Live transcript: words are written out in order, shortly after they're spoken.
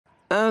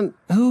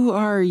Who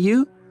are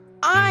you?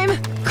 I'm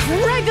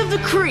Craig of the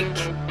Creek.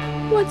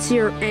 What's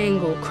your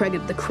angle, Craig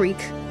of the Creek?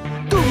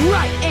 The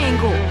right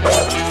angle.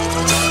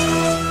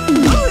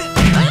 No!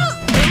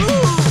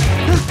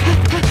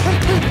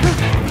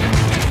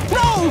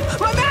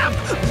 My map!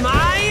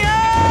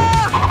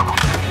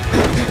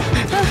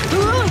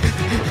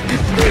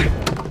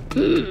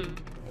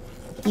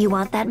 You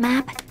want that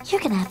map? You're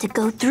gonna have to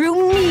go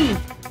through me.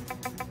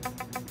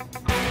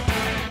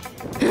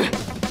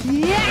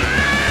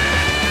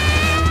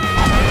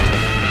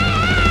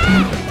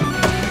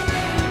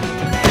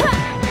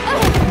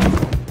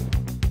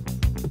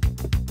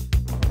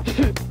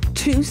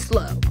 Too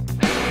slow.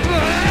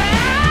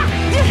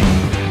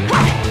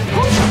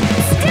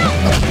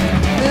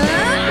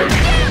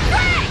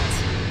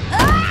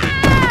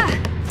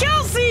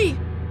 Kelsey!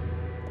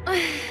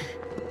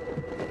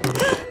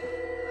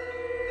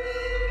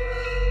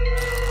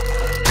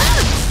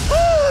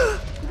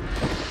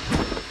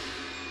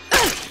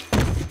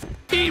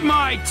 Eat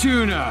my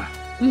tuna!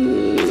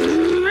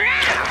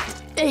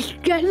 It's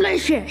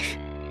delicious.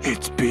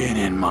 It's been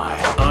in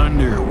my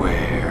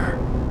underwear.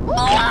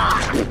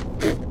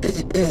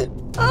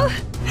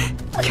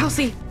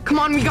 Kelsey, come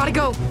on, we gotta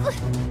go.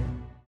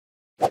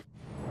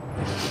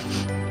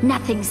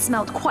 Nothing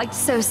smelled quite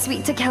so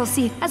sweet to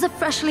Kelsey as a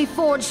freshly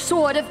forged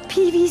sword of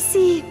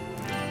PVC.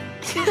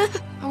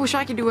 I wish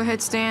I could do a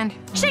headstand.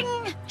 Shing!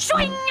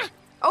 Shwing!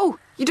 Oh,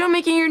 you done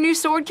making your new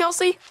sword,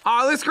 Kelsey?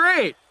 Oh, that's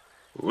great!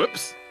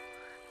 Whoops.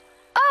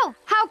 Oh,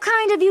 how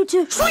kind of you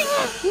to swing!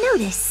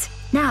 Notice.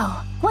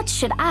 Now, what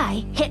should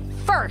I hit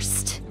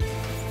first?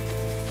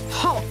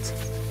 Halt.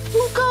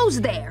 Who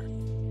goes there?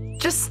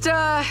 Just,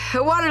 a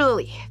water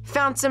lily.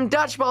 Found some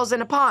dodgeballs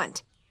in a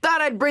pond.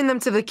 Thought I'd bring them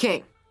to the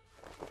king.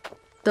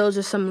 Those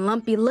are some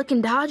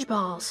lumpy-looking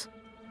dodgeballs.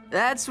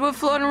 That's what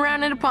floating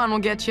around in a pond will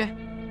get you.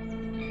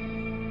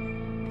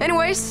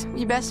 Anyways,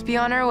 we best be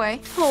on our way.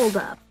 Hold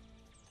up.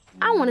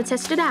 I want to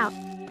test it out.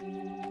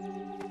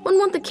 Wouldn't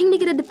want the king to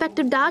get a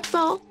defective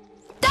dodgeball.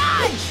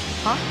 Dodge!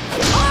 Huh?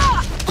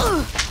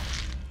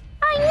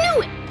 I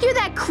knew it! You're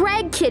that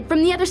Craig kid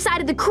from the other side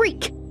of the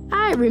creek.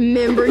 I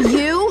remember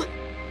you.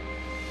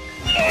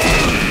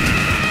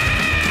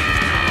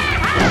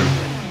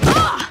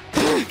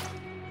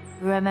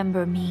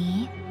 Remember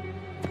me?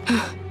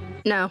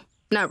 No,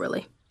 not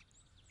really.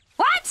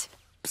 What?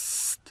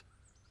 Psst.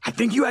 I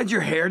think you had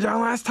your hair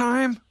down last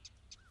time.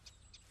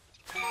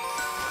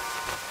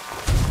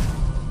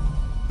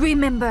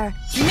 Remember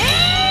me?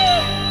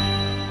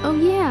 Oh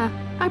yeah,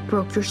 I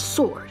broke your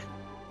sword.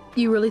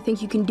 You really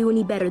think you can do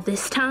any better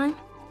this time?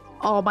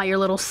 All by your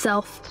little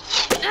self?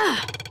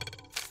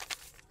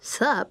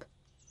 Sup?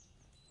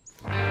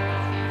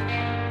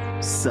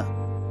 Sup?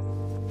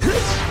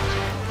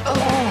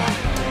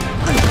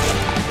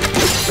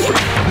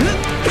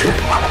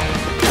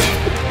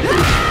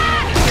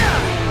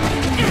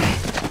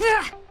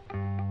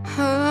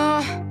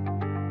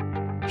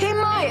 Hey,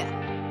 Maya,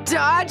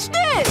 dodge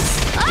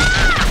this!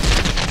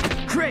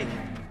 Craig,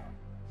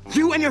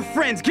 you and your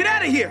friends, get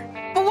out of here!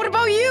 But what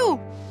about you?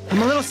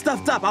 I'm a little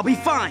stuffed up, I'll be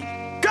fine.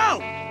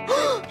 Go!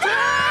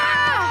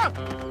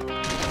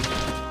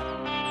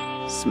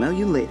 Smell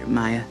you later,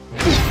 Maya.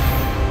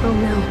 Oh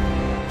no.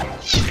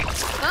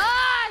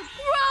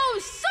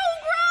 Gross! So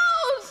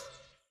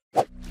gross!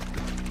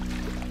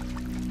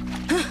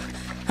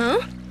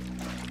 Huh?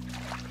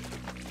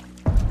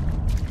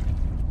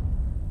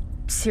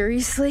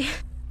 Seriously?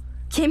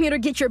 Came here to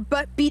get your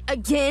butt beat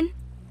again?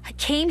 I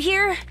came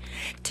here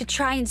to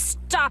try and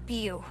stop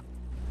you.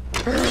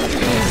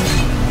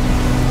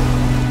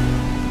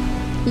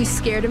 You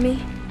scared of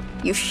me?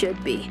 You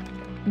should be.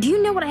 Do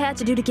you know what I had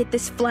to do to get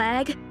this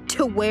flag?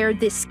 To wear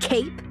this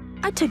cape?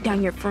 I took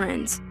down your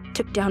friends.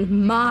 Took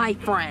down my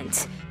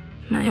friends.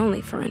 My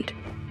only friend.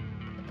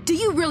 Do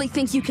you really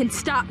think you can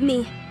stop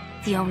me?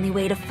 The only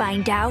way to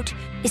find out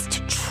is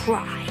to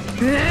try.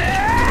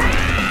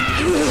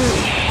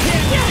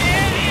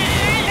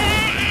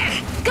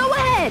 Go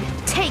ahead!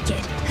 Take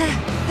it!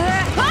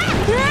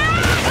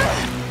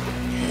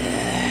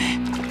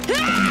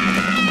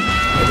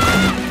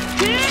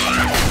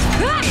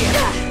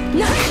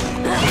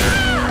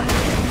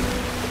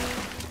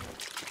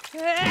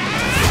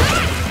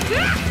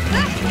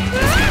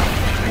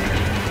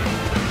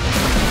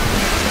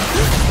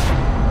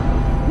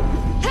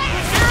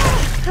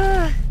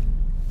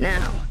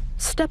 Now,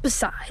 step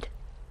aside.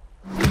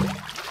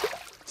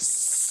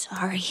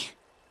 Sorry,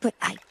 but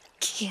I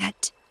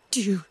can't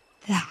do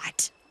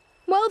that.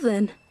 Well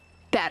then,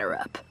 batter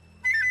up.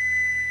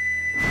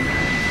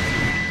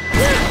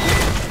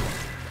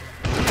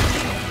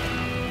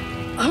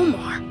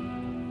 Omar.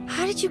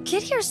 How did you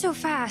get here so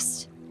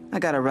fast? I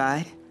got a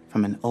ride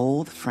from an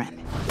old friend.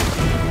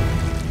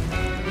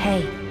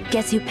 Hey,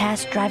 guess who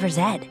passed driver's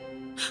ed?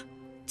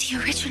 The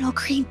original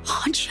green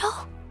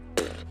poncho?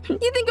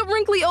 You think a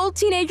wrinkly old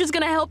teenager's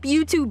gonna help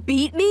you two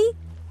beat me?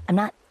 I'm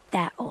not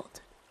that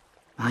old.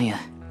 Maya,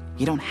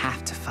 you don't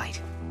have to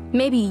fight.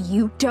 Maybe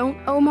you don't,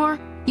 Omar.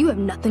 You have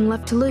nothing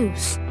left to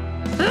lose.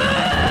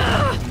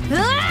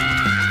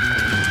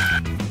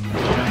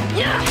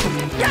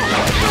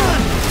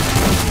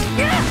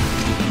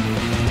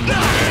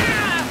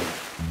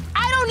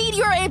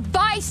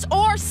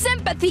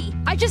 sympathy.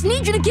 I just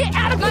need you to get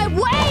out of my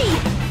way!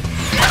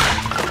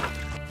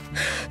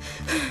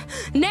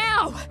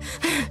 Now!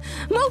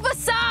 Move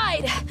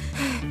aside!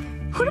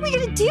 What are we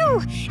gonna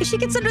do? If she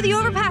gets under the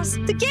overpass,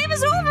 the game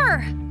is over!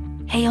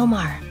 Hey,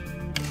 Omar.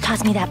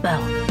 Toss me that bow.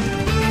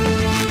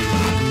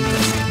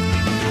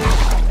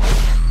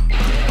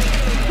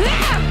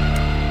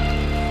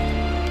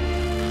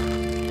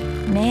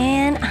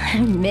 Man, I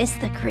miss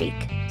the creek.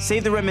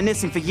 Save the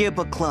reminiscing for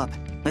yearbook club.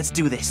 Let's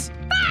do this.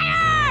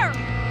 Fire!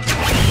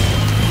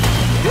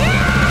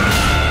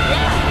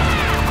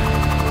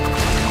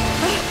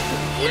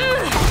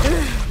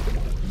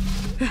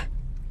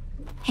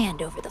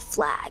 Hand over the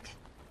flag.